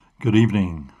Good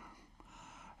evening.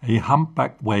 A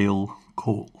humpback whale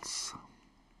calls.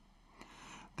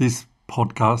 This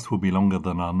podcast will be longer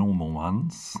than our normal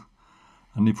ones,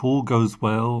 and if all goes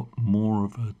well, more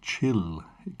of a chill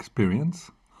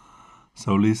experience.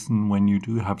 So listen when you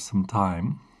do have some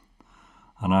time,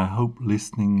 and I hope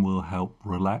listening will help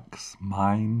relax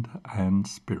mind and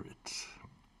spirit.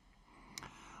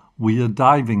 We are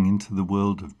diving into the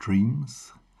world of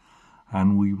dreams,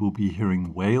 and we will be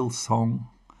hearing whale song,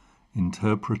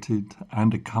 interpreted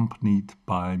and accompanied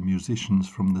by musicians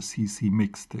from the CC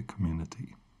Mixter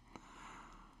community.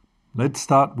 Let's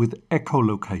start with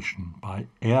Echolocation by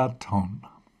Airtone.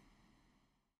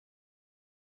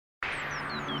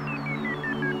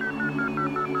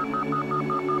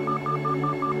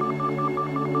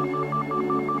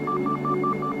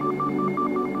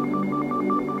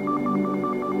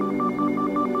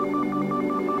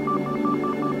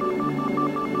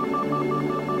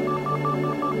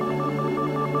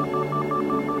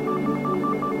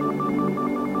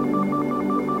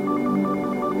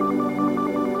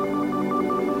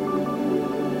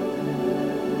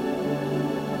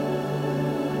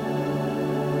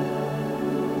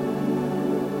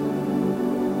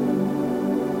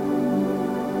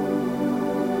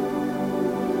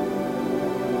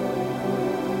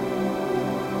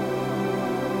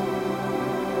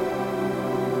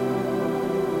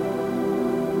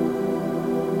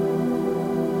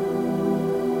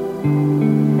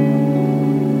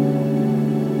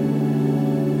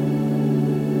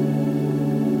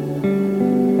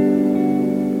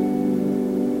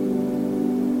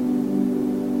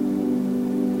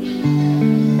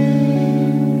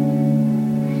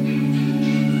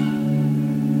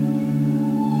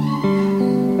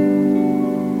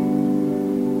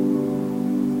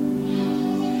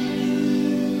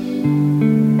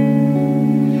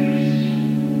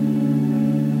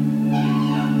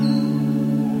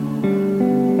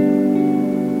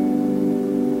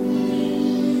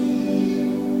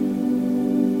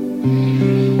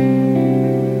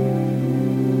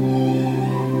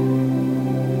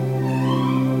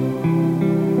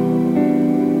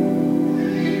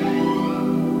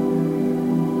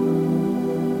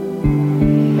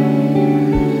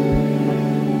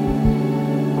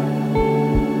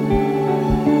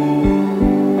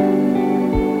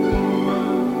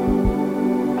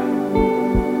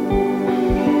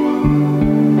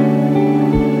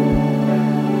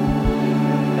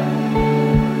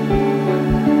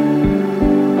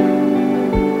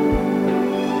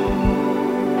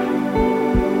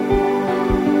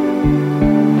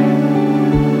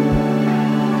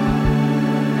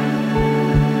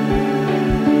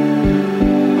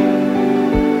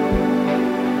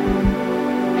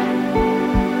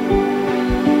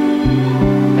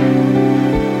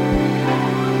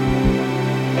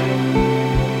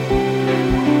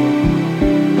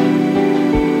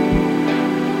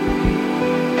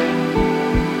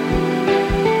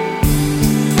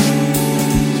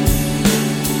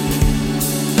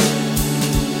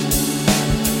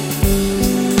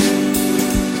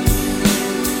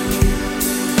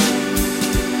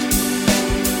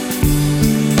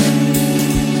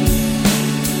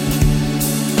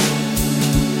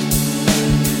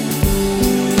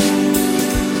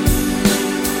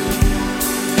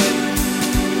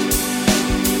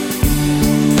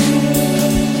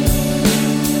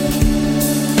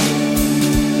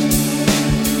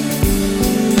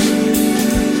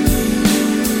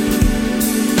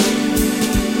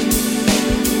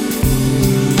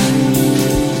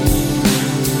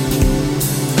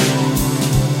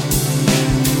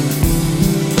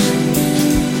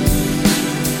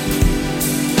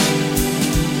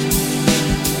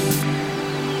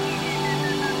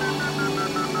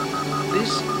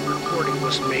 This recording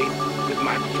was made with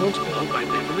microphones built by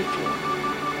Beverly Ford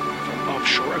from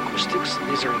Offshore Acoustics.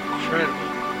 These are incredible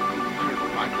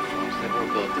microphones that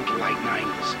were built in the late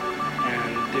 90s.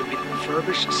 And they've been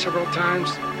refurbished several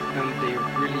times, and they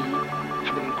really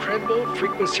have an incredible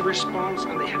frequency response,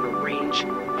 and they have a range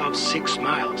of 6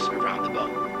 miles around the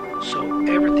bow. So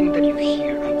everything that you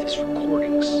hear on these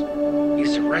recordings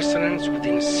is a resonance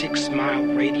within a 6-mile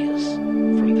radius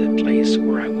from the place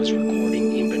where I was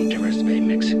recording in Banderas Bay,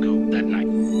 Mexico that night.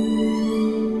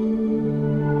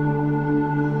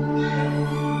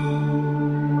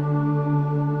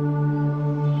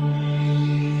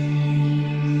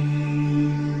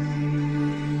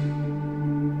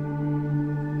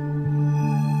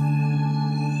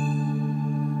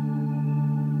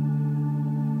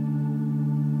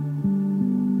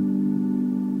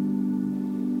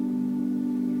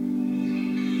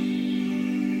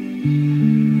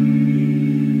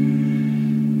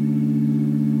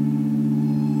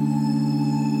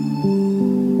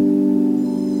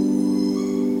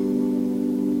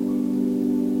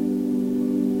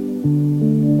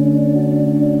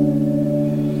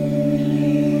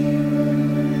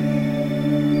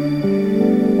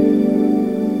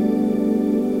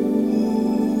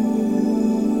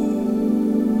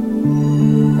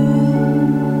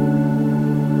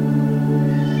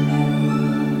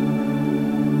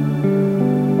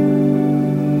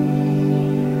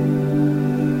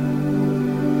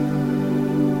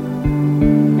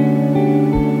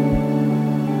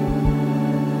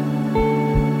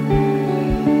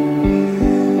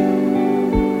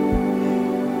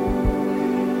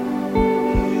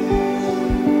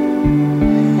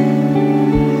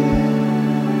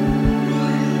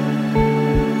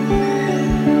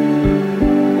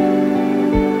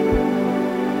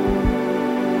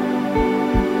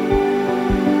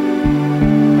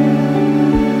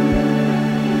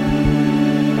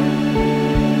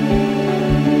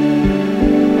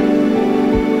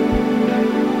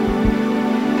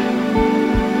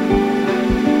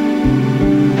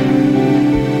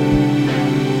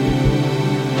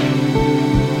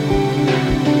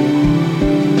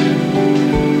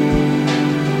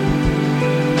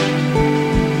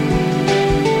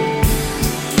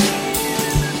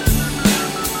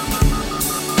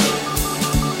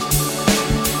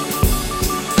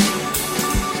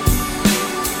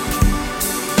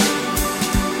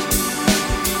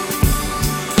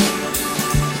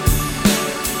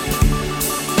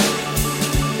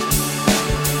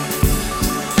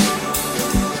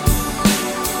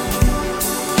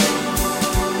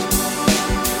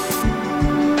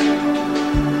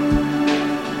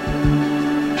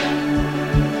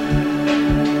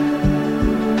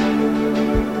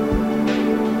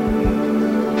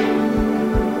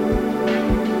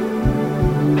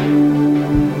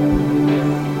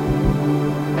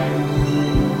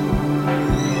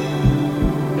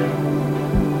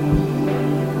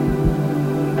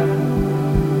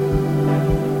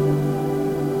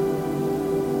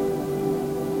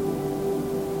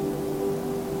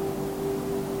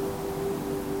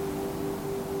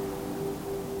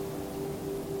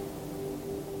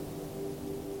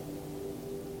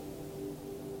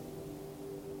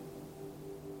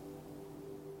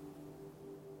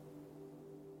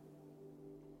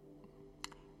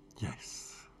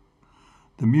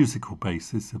 The musical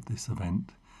basis of this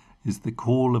event is the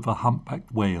call of a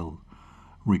humpbacked whale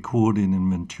recorded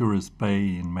in Venturas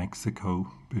Bay in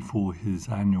Mexico before his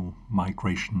annual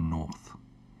migration north.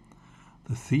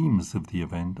 The themes of the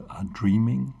event are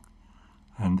dreaming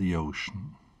and the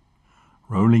ocean.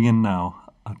 Rolling in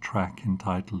now, a track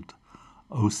entitled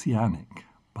Oceanic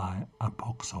by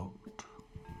Apoxalt.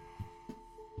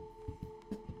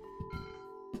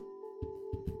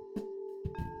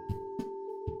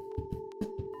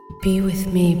 Be with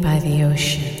me by the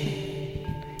ocean,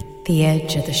 the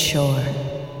edge of the shore.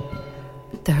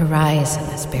 The horizon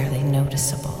is barely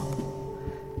noticeable.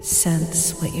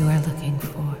 Sense what you are looking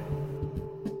for.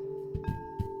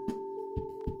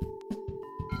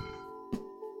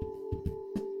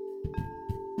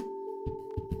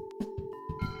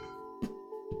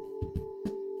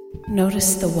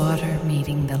 Notice the water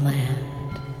meeting the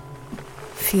land.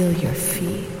 Feel your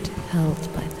feet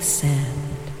held by the sand.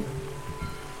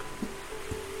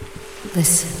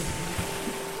 Listen.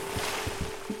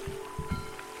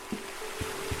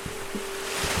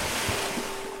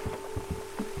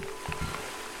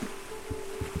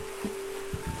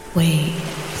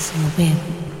 Waves and wind.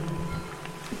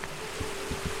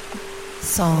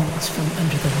 Songs from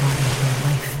under the water where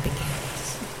life begins.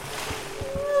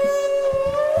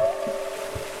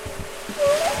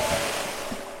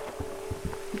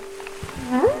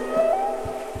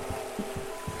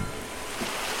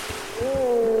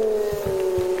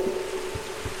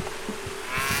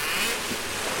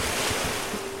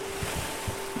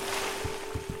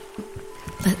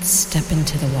 Let's step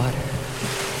into the water.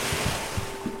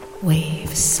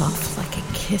 Waves soft like a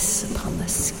kiss upon the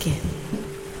skin,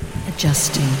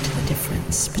 adjusting to the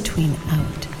difference between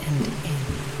out and in.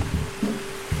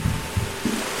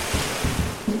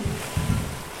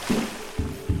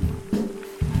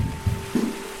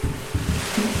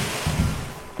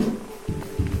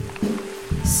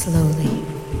 Slowly,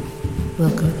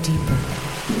 we'll go deeper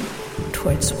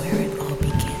towards where it all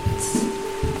begins.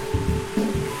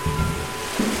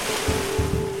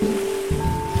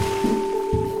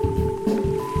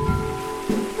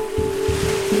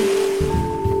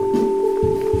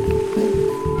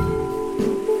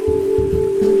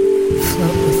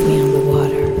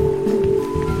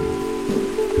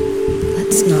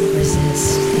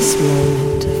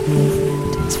 Moment of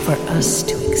movement is for us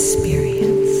to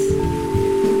experience.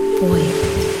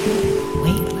 Buoyant,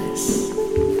 weightless,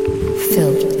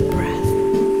 filled with breath.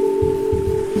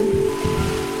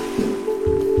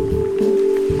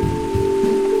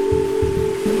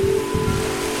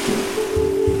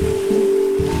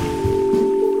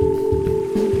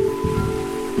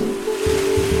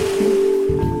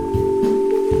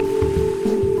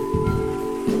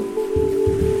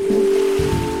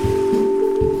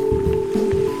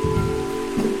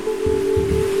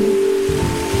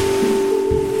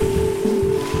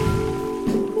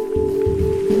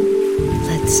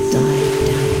 Let's dive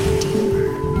down deeper,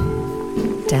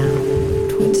 down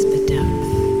towards the depth.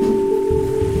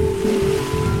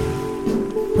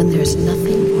 When there's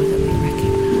nothing more that we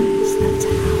recognize, that's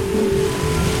how we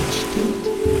reached it.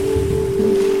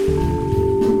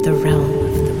 The realm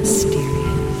of the mysterious.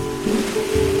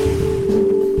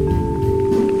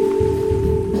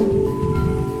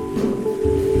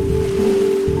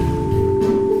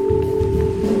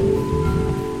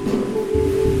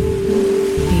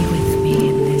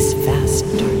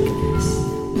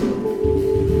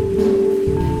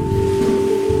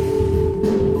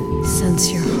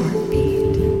 Sense your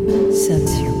heartbeat,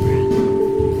 sense your breath.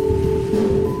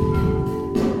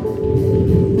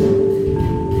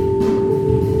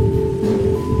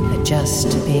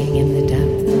 Adjust to being in the depth.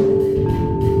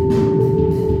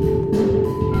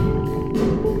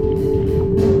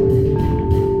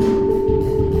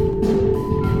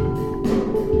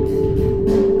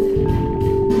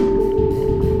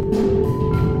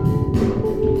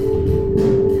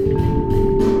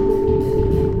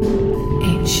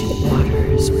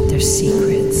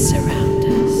 Secrets surround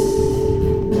us,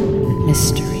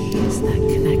 mysteries that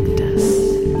connect us,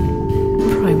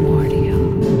 primordial,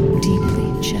 deeply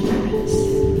generous.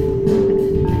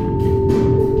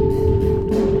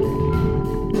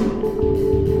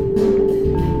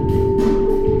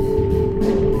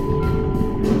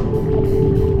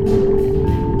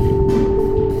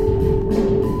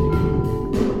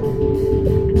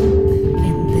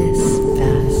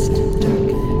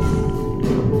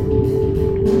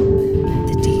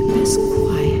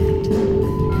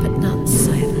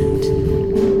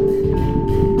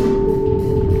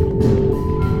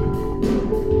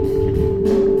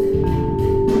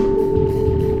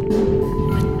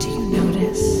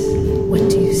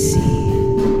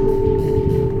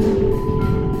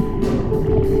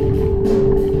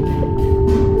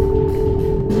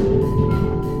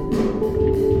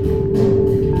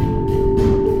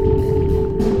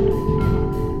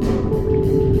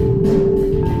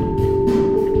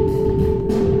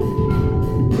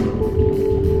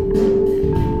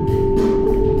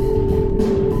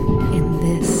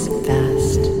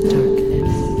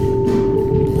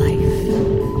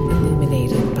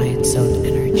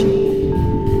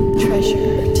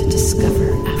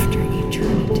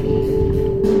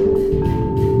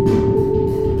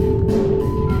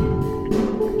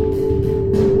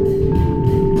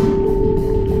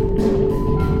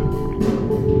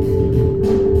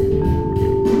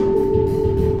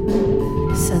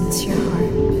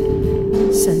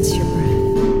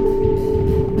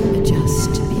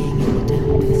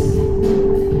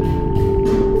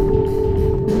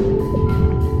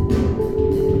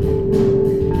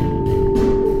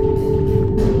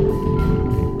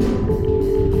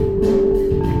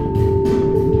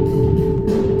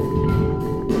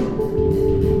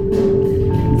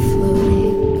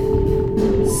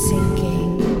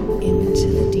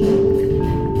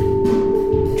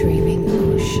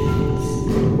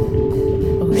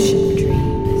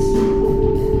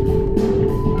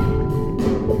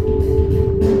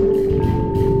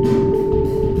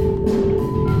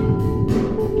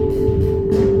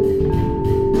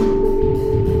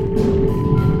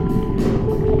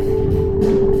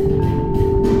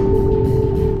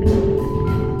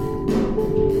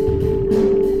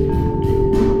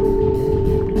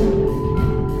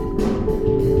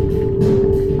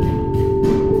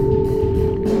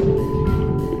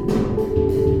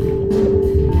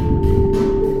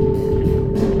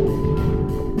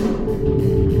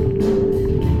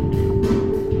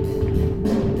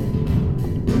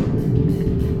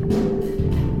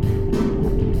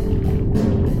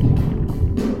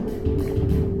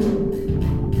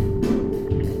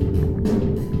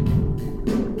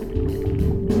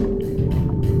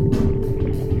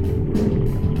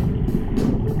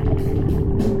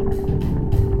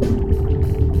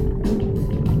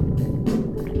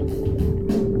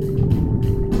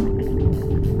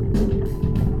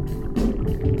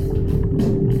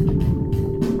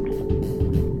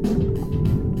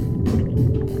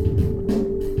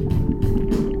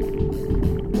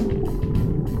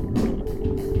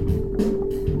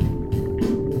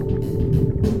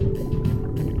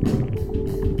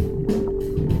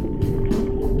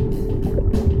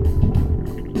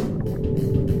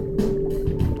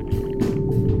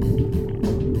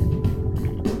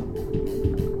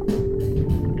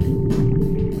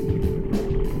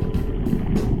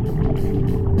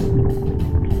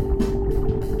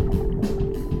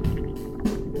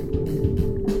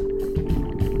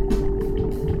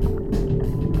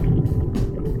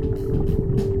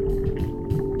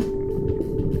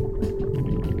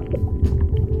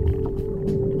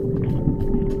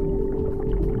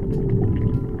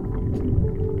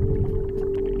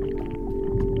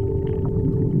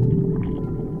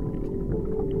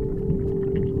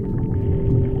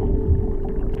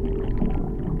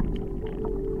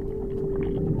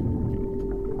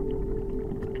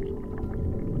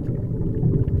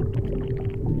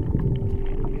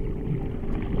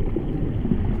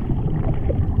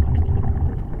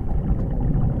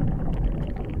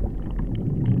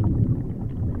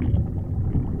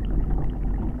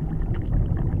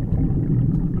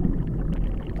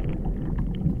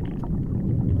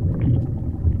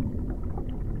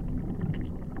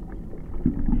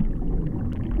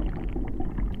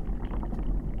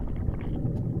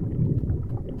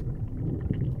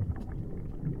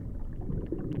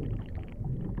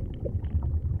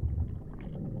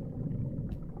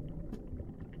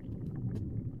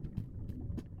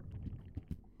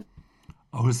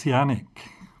 Oceanic,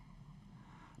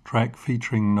 track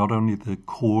featuring not only the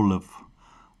call of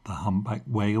the humpback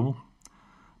whale,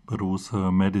 but also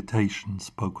a meditation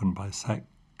spoken by Sack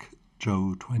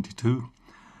Joe 22,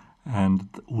 and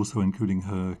also including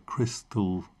her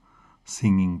crystal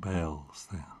singing bells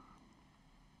there.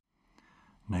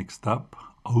 Next up,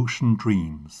 Ocean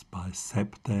Dreams by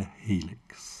Scepter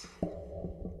Helix.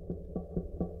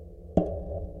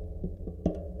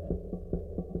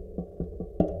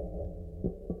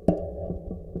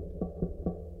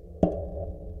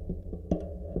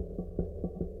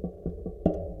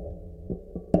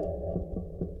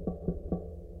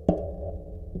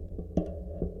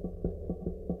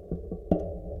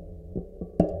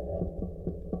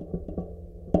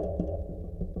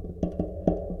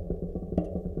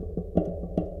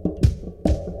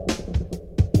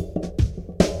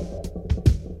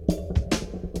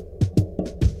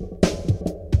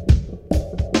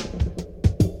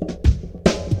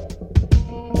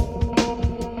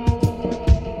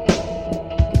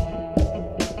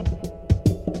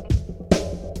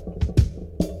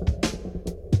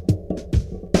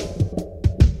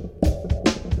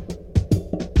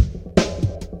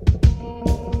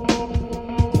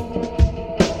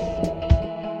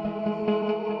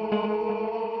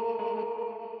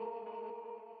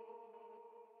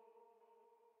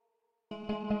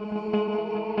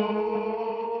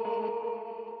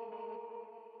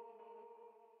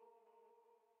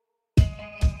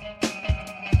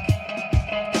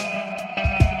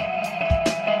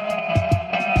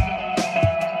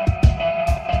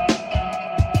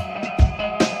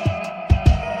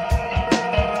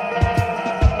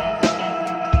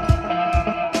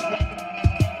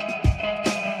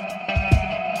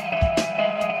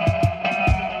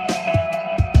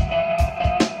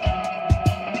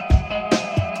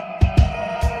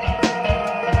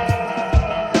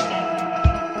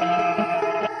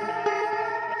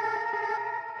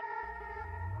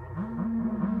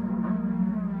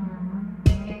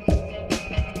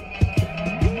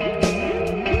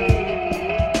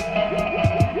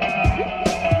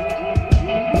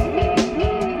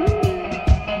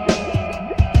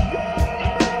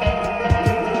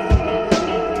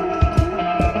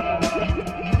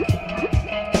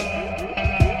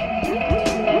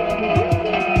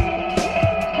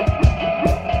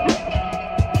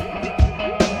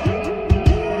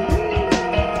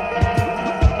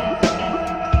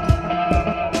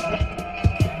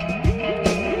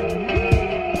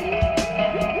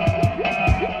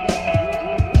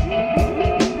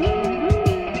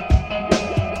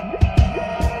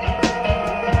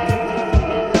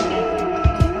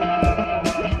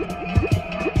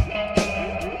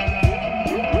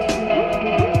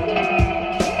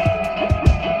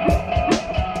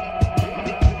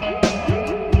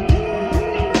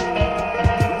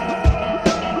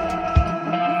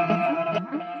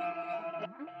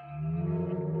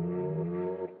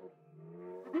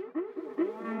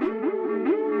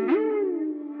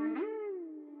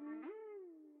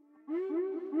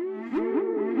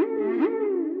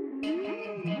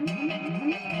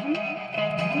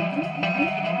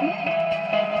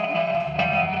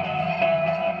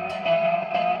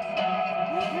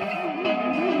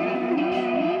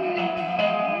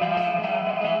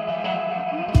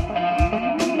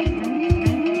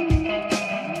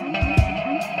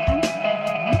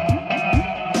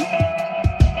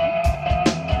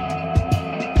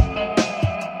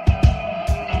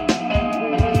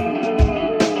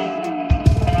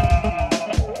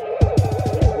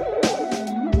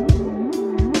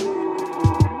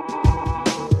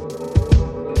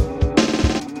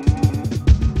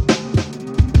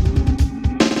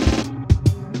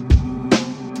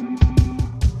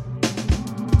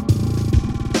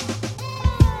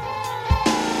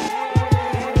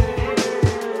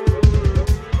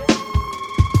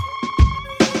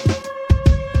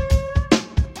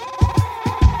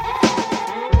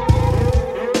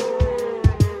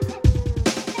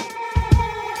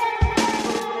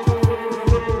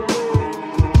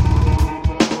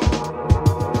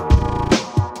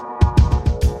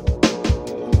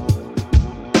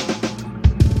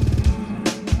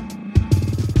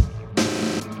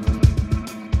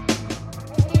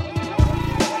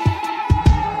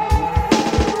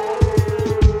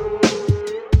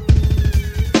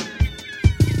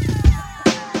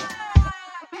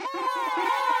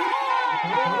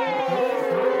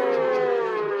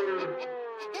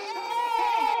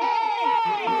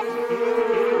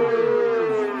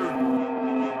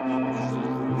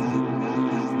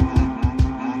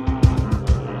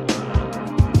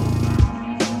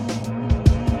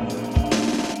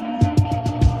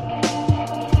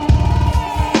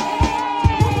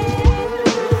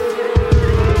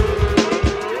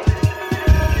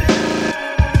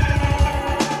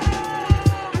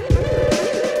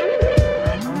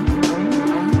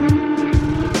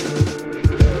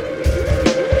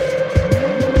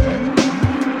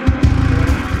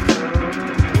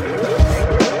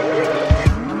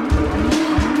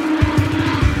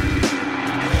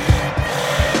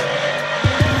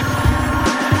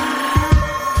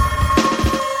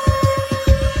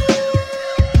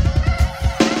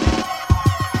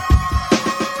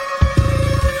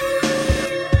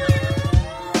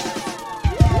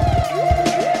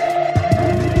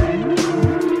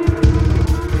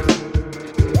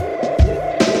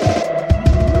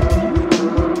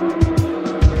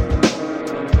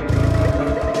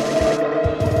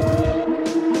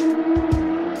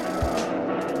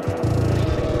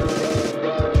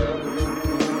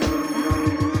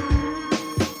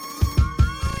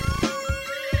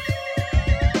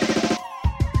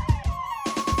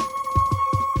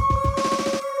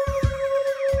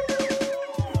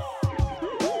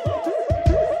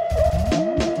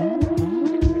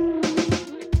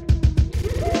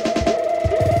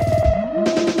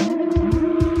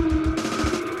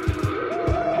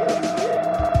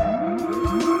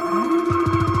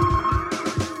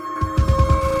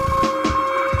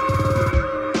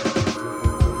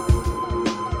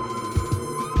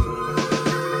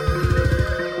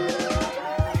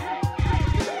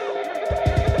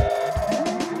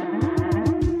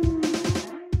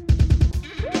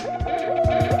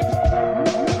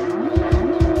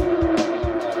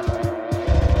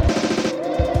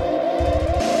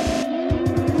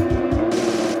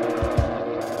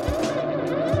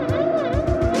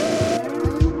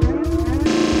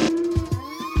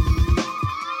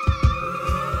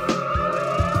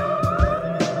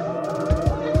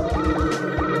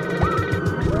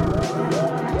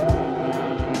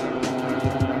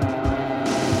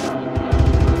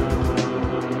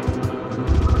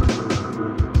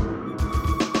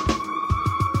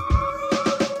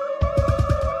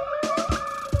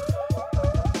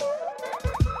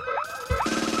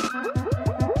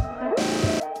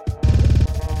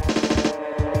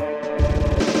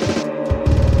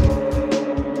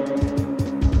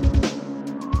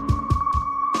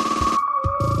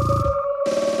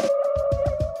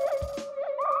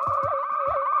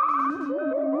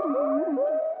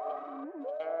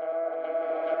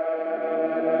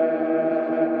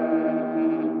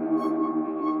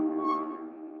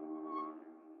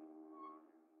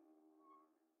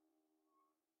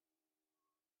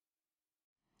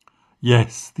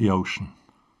 Yes, the ocean.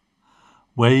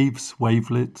 Waves,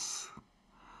 wavelets,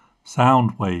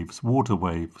 sound waves, water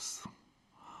waves,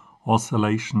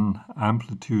 oscillation,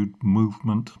 amplitude,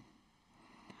 movement.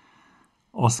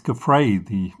 Oscar Frey,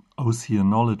 the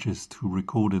oceanologist who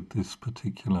recorded this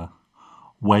particular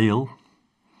whale,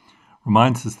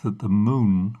 reminds us that the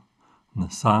moon and the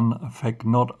sun affect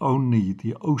not only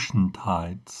the ocean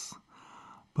tides,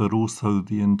 but also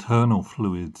the internal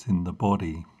fluids in the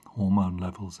body, hormone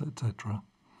levels, etc.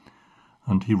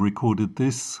 And he recorded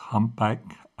this humpback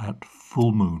at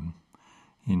full moon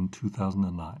in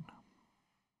 2009.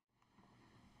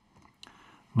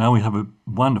 Now we have a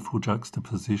wonderful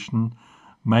juxtaposition,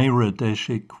 Meira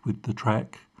Deshik with the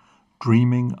track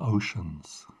Dreaming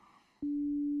Oceans.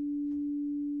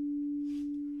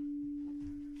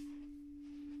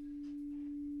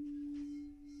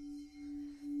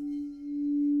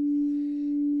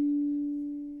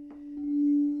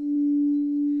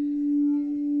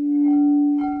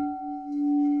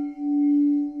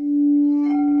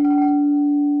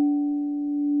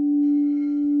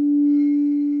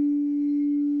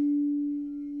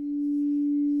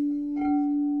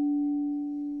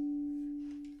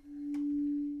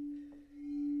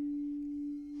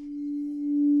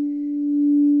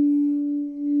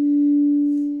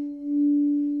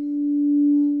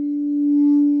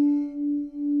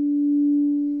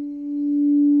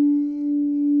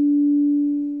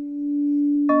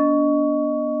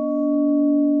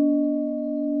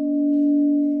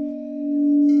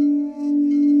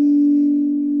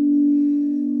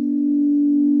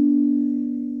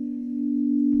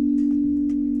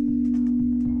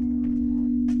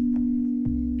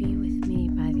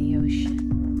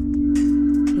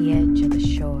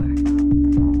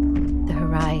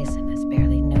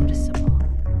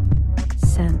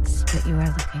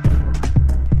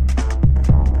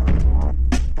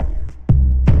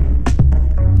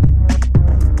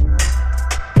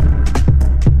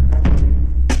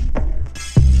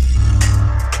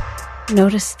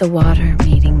 Notice the water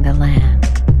meeting the land.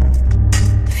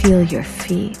 Feel your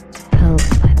feet held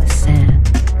by the sand.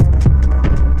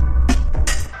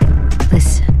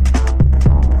 Listen.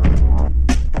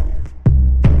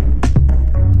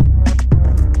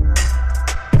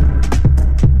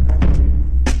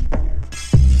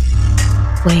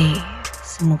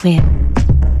 Waves and wind.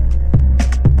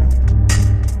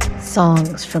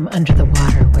 Songs from under the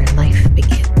water where life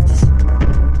begins.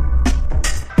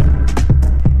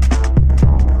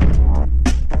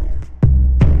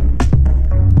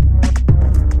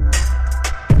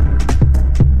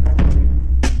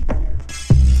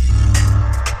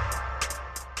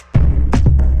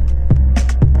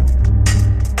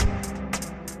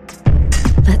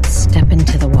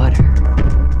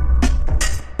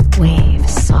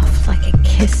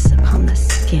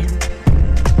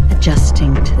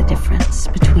 Adjusting to the difference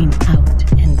between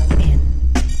out and in.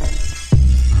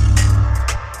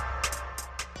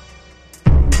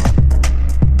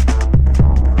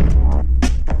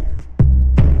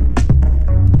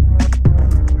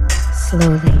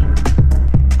 Slowly,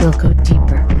 we'll go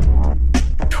deeper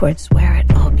towards where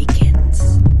it all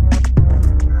begins.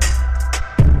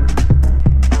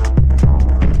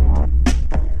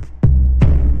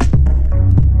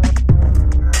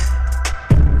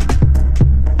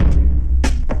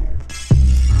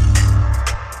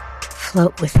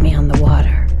 Float with me on the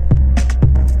water.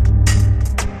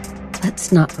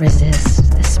 Let's not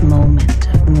resist this moment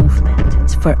of movement.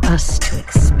 It's for us to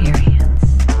experience.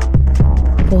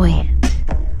 Buoyant,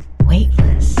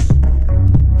 weightless,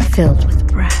 filled with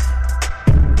breath.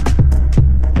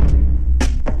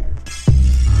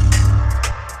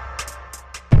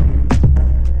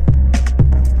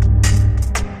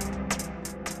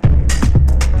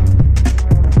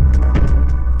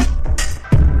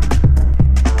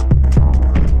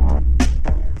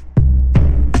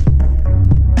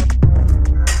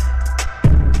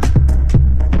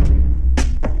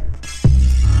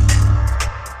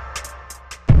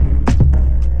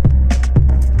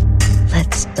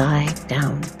 Dive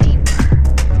down deeper,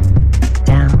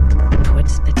 down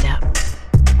towards the depths.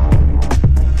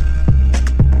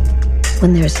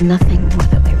 When there's nothing more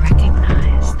that we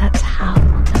recognize, that's how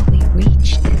we'll know we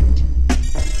reached it.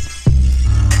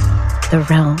 The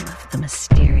realm of the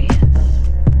mysterious.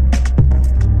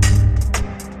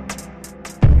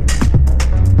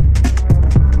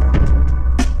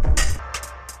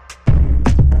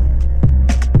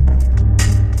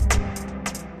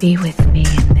 Be with me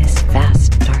in this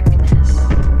vast darkness.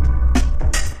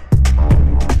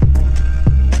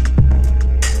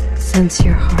 Sense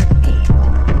your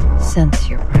heartbeat. Sense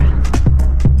your breath.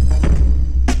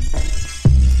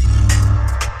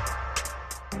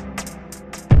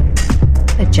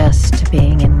 us to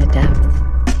being in the depth.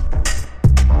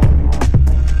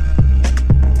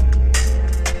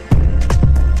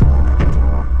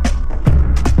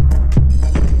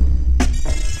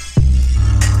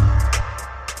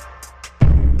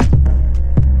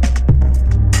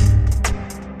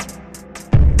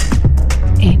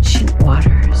 Ancient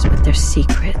waters with their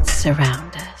secrets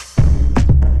surround us,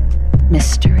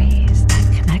 mysteries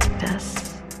that connect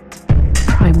us,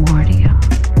 primordial,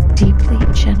 deeply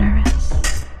generous.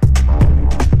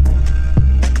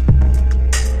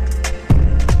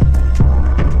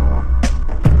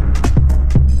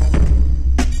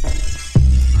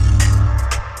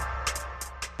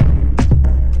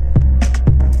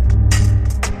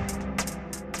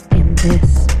 In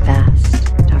this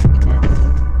vast darkness,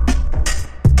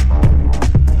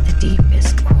 the deep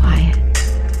is quiet,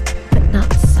 but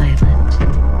not silent.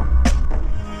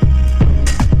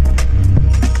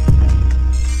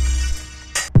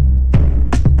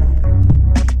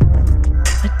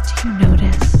 What do you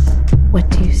notice? What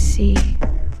do you see?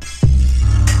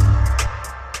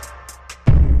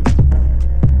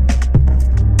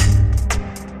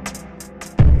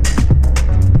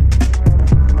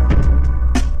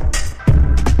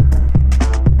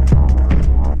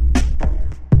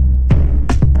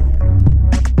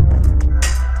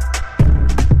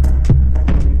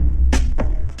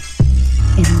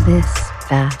 In this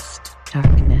vast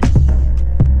darkness,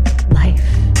 life,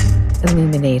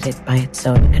 illuminated by its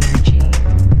own energy,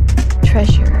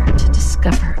 treasure to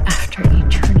discover after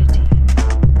eternity.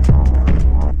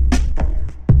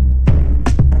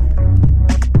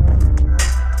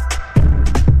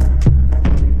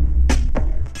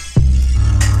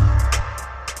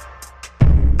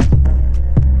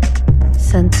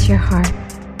 Sense your heart,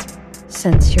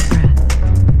 sense your breath,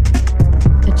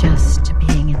 adjust to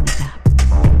being in the depths.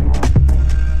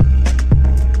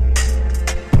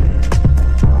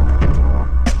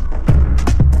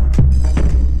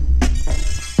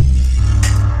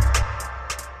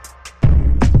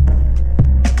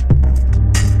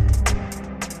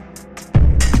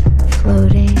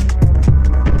 Floating,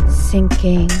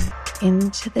 sinking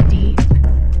into the deep,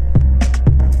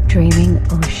 dreaming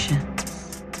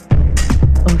oceans,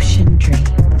 ocean dreams.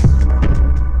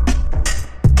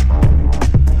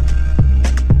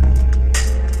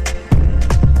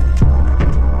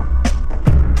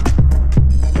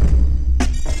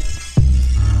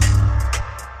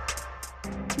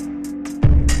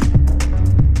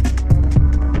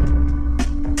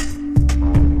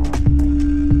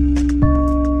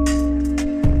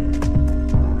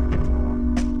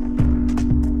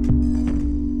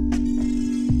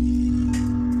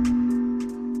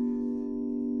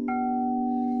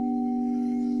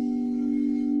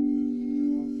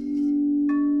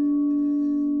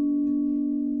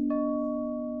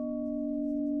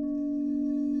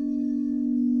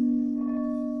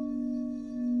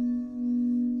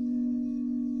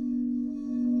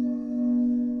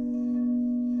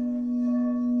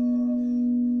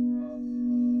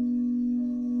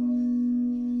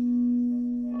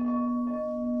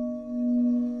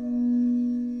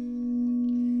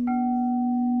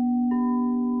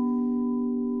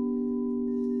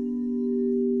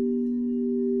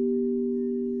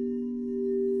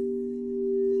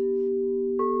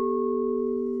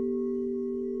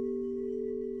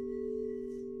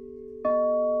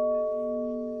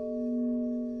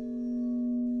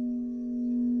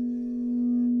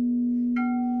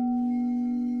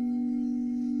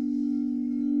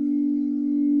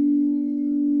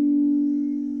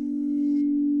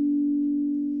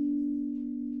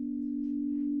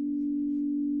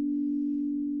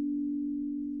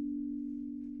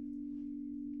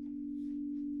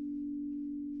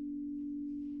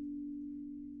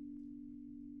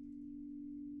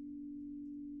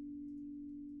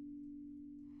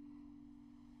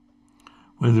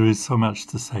 Where there is so much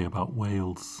to say about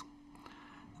whales.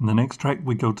 In the next track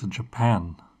we go to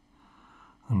Japan,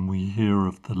 and we hear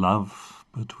of the love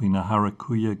between a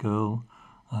Harakuya girl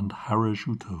and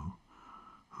Harajuto,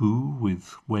 who,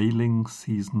 with whaling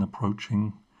season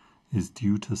approaching, is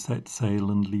due to set sail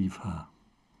and leave her.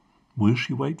 Will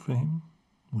she wait for him?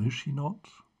 Will she not?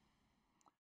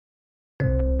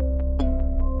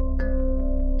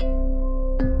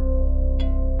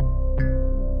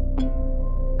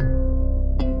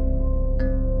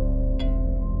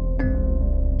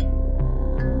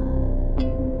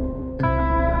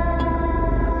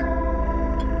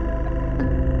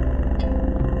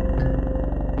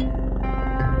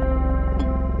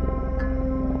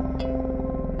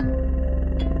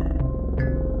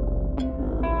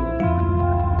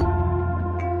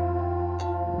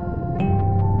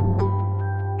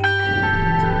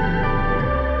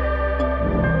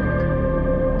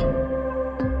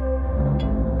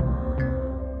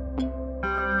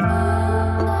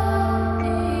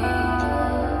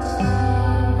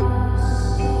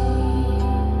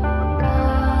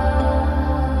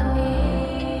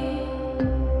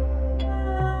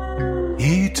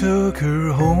 took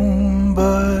her home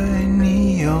by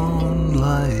neon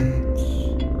lights,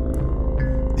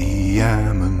 the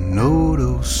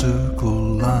Yamanote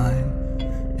Circle line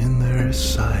in their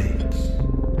sights,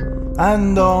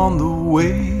 and on the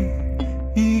way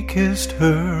he kissed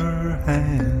her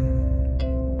hand.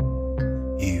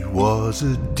 He was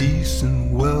a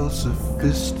decent,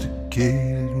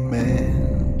 well-sophisticated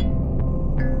man.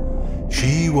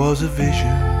 She was a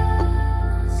vision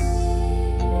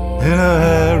in a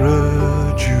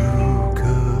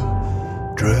Harajuku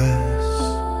dress.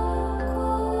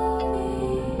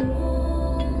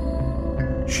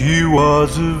 She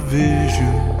was a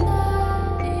vision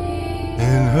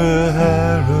in her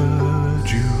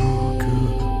Harajuku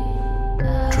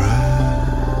dress.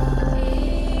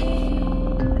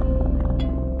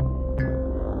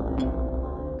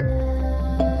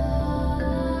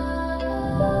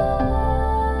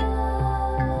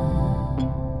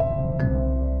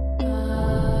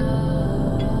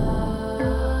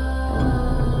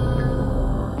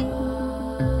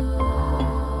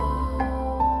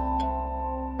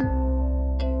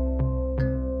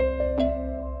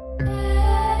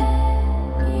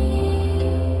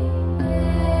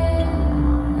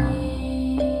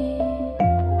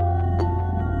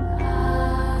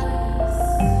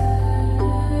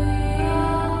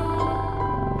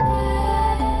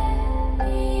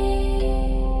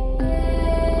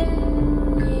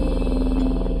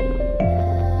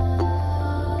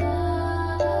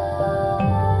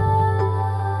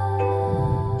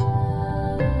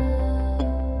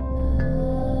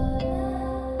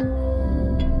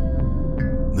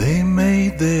 They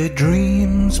made their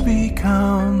dreams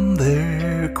become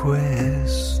their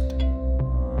quest.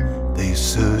 They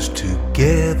searched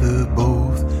together,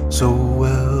 both so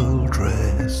well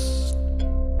dressed.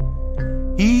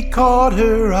 He caught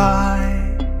her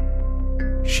eye,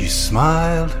 she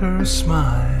smiled her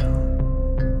smile.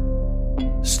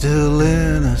 Still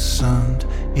innocent,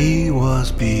 he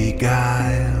was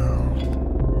beguiled.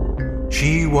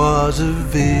 She was a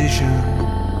vision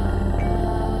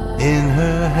in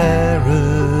her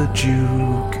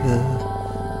Harajuku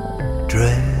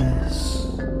dress.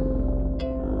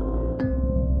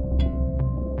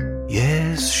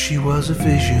 Yes, she was a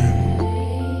vision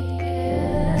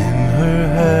in her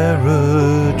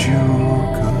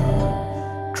Harajuku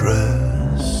dress.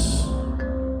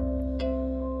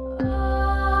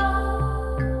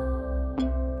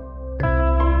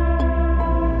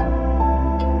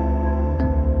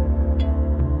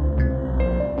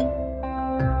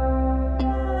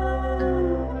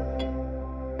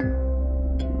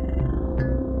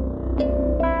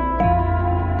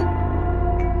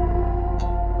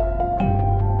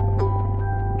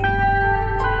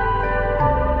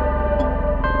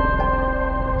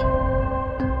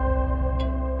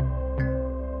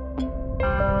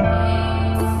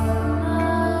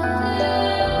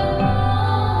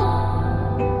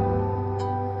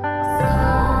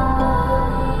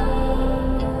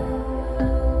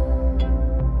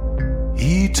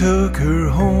 He took her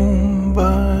home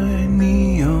by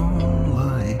neon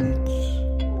lights,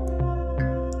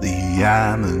 the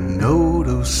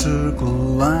Yamanote Circle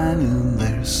line in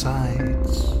their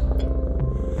sights,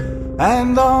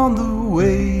 and on the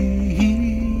way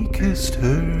he kissed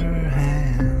her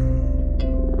hand.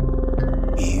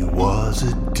 He was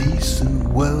a decent,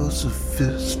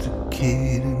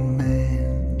 well-sophisticated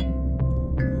man.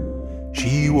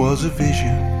 She was a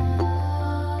vision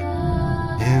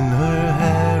in her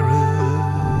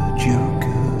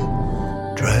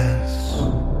Harajuku dress.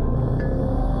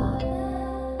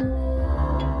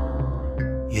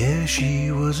 Yeah,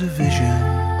 she was a vision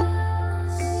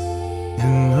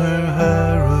in her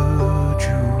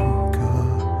Harajuku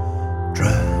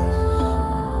dress.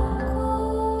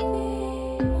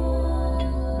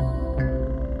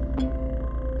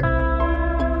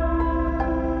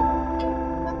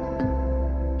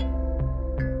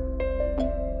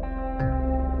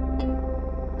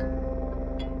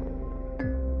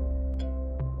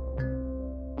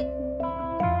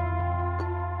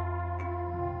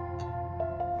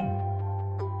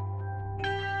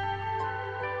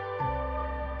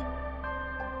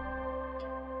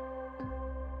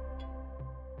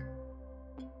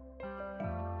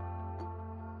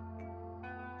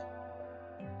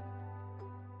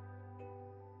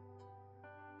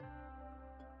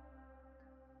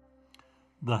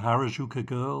 The Harajuku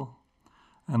Girl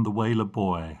and The Whaler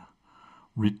Boy,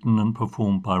 written and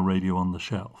performed by Radio on the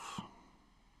Shelf.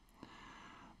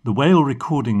 The whale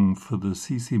recording for the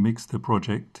CC Mixter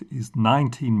project is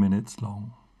 19 minutes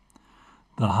long.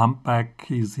 The humpback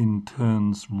is in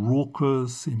turns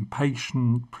raucous,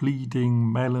 impatient,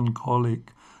 pleading,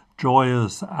 melancholic,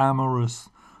 joyous, amorous,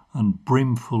 and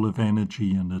brimful of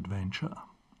energy and adventure.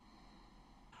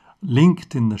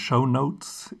 Linked in the show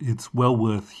notes, it's well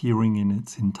worth hearing in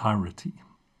its entirety.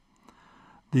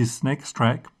 This next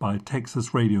track by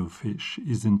Texas Radiofish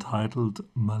is entitled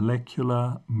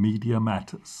Molecular Media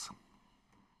Matters.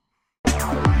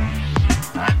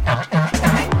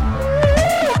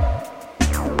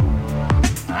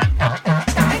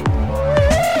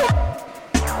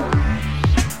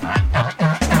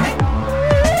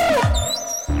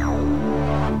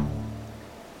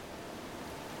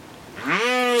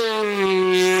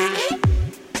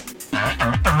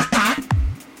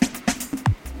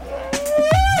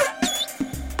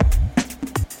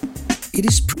 It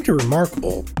is pretty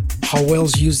remarkable how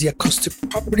whales use the acoustic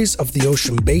properties of the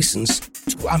ocean basins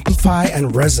to amplify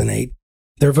and resonate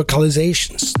their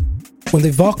vocalizations. When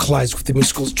they vocalize with the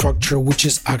musical structure, which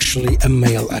is actually a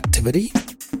male activity,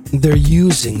 they're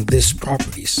using these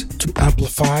properties to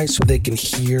amplify so they can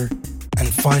hear and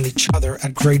find each other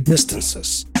at great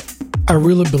distances. I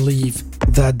really believe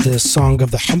that the song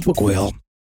of the humpback whale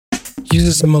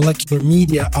uses the molecular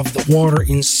media of the water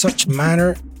in such a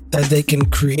manner that they can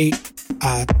create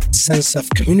a sense of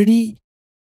community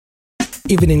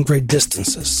even in great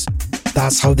distances.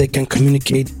 That's how they can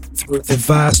communicate through the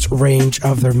vast range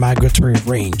of their migratory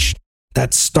range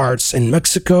that starts in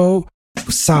Mexico,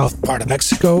 the south part of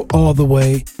Mexico, all the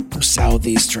way to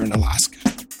southeastern Alaska.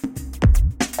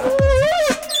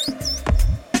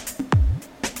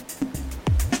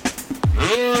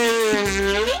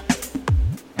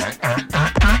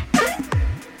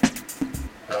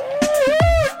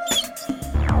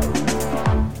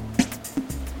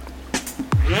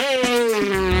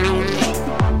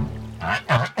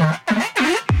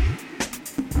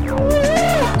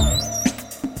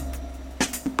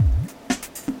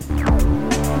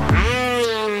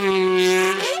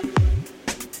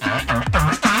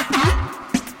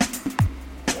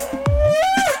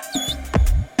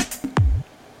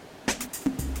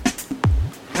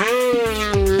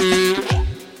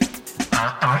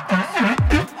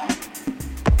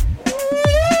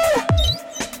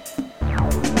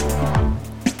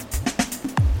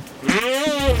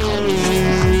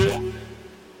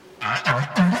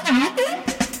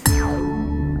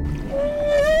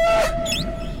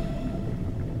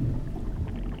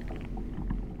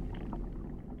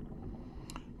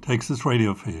 Texas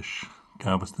Radiofish,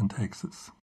 Galveston,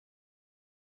 Texas.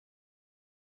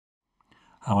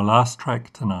 Our last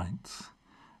track tonight,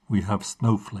 we have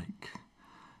Snowflake,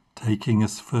 taking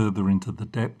us further into the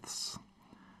depths.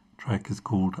 Track is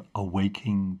called A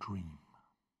Waking Dream.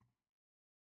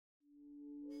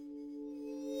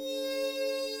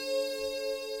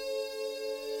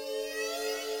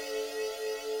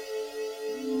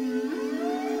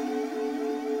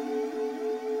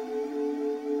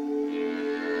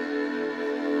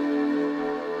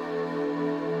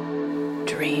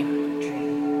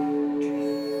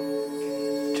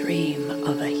 Dream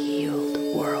of a healed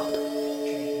world.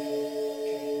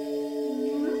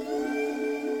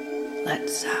 Let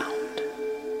sound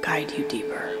guide you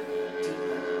deeper.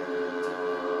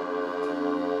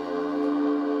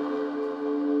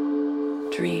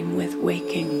 Dream with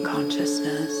waking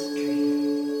consciousness.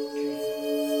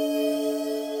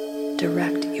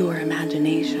 Direct your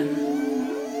imagination.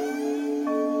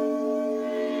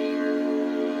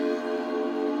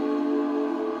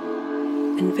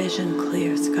 Envision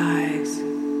clear skies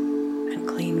and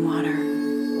clean water.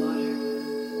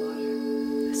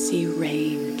 See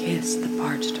rain kiss the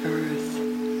parched earth.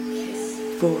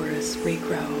 Forests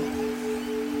regrow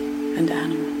and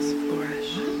animals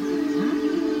flourish.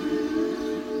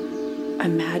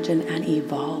 Imagine an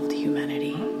evolved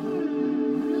humanity,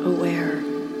 aware,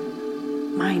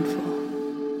 mindful,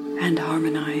 and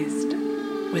harmonized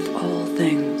with all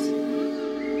things.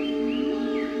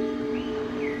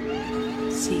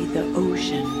 See the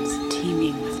oceans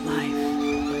teeming with life.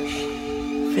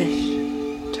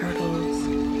 Fish, turtles,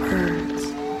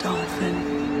 birds, dolphin,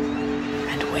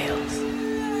 and whales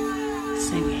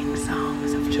singing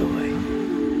songs of joy.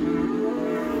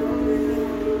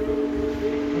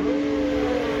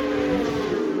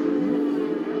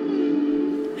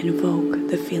 Invoke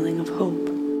the feeling of hope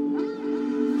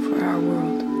for our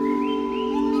world.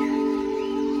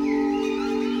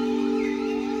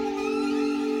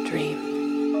 Dream.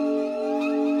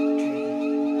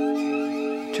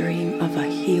 Dream of a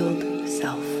healed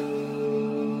self.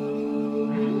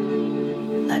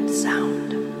 Let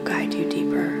sound guide you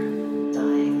deeper.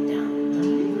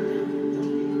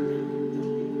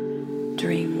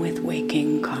 Dream with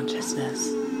waking consciousness.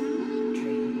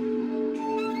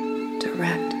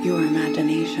 Direct your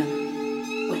imagination.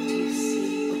 What do you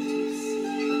see?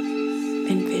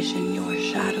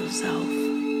 yourself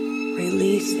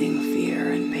releasing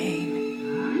fear and pain,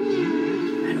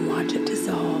 and watch it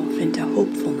dissolve into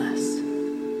hopefulness,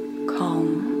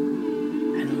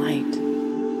 calm, and light.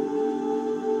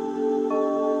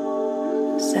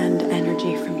 Send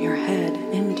energy from your head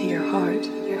into your heart,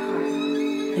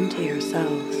 into your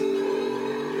cells,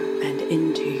 and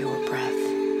into your breath.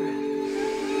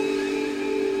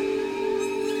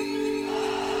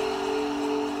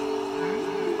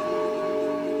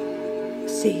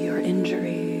 See your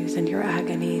injuries and your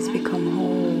agonies become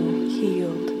whole,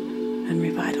 healed, and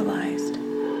revitalized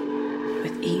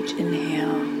with each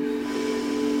inhale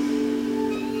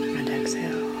and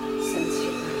exhale.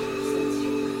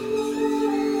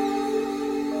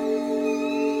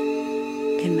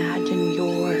 Imagine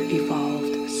your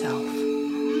evolved self,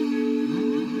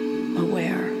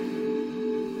 aware,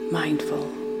 mindful,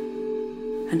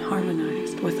 and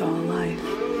harmonized with all life.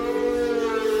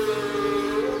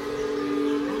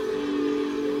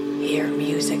 Hear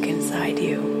music inside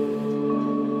you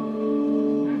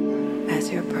as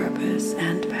your purpose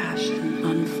and passion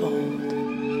unfold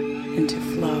into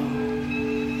flow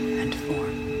and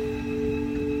form.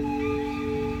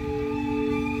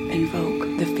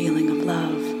 Invoke the feeling of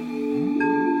love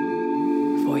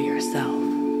for yourself.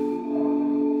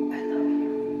 I love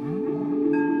you.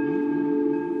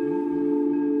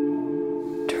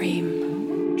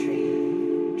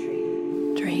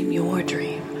 Dream your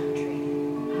dream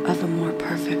of a more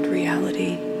perfect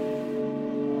reality.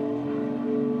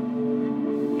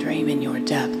 Dream in your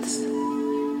depths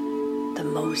the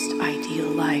most ideal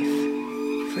life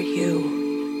for you,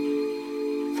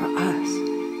 for us,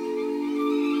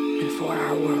 and for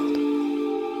our world.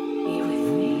 Be with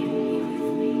me.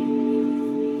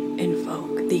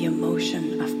 Invoke the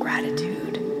emotion of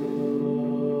gratitude.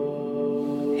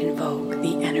 Invoke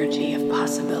the energy of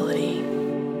possibility.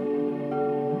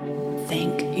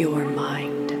 Thank your mind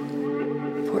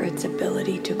for its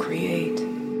ability to create.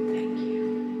 Thank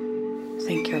you.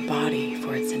 Thank your body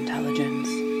for its intelligence.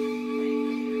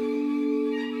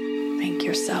 Thank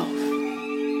yourself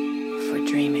for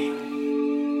dreaming.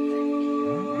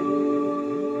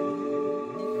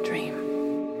 Dream.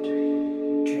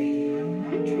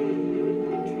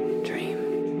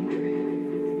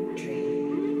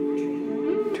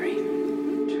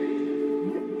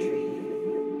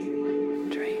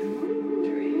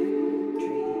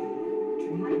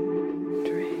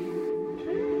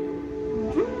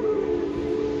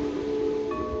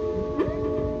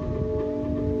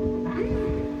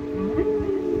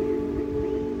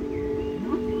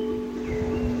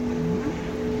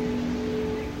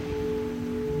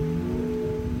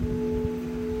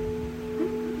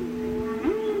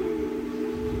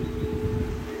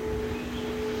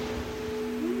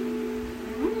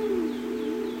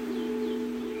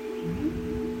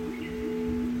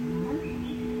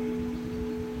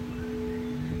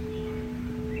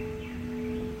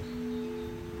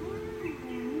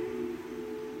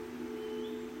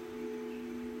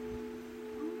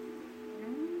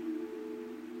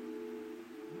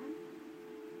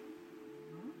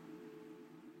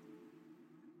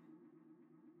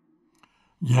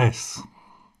 Yes,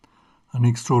 an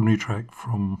extraordinary track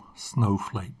from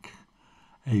Snowflake,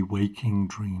 A Waking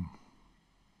Dream.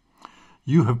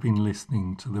 You have been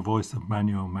listening to the voice of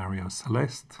Manuel Mario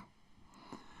Celeste.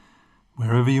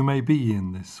 Wherever you may be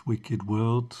in this wicked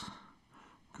world,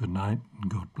 good night and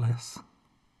God bless.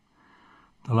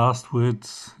 The last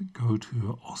words go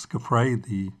to Oscar Frey,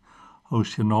 the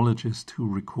oceanologist who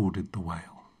recorded The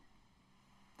Whale.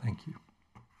 Thank you.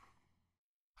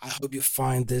 I hope you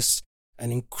find this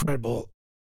an incredible,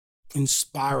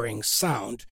 inspiring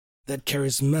sound that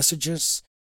carries messages,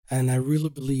 and I really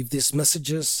believe these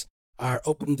messages are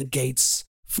opening the gates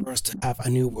for us to have a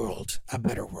new world, a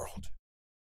better world.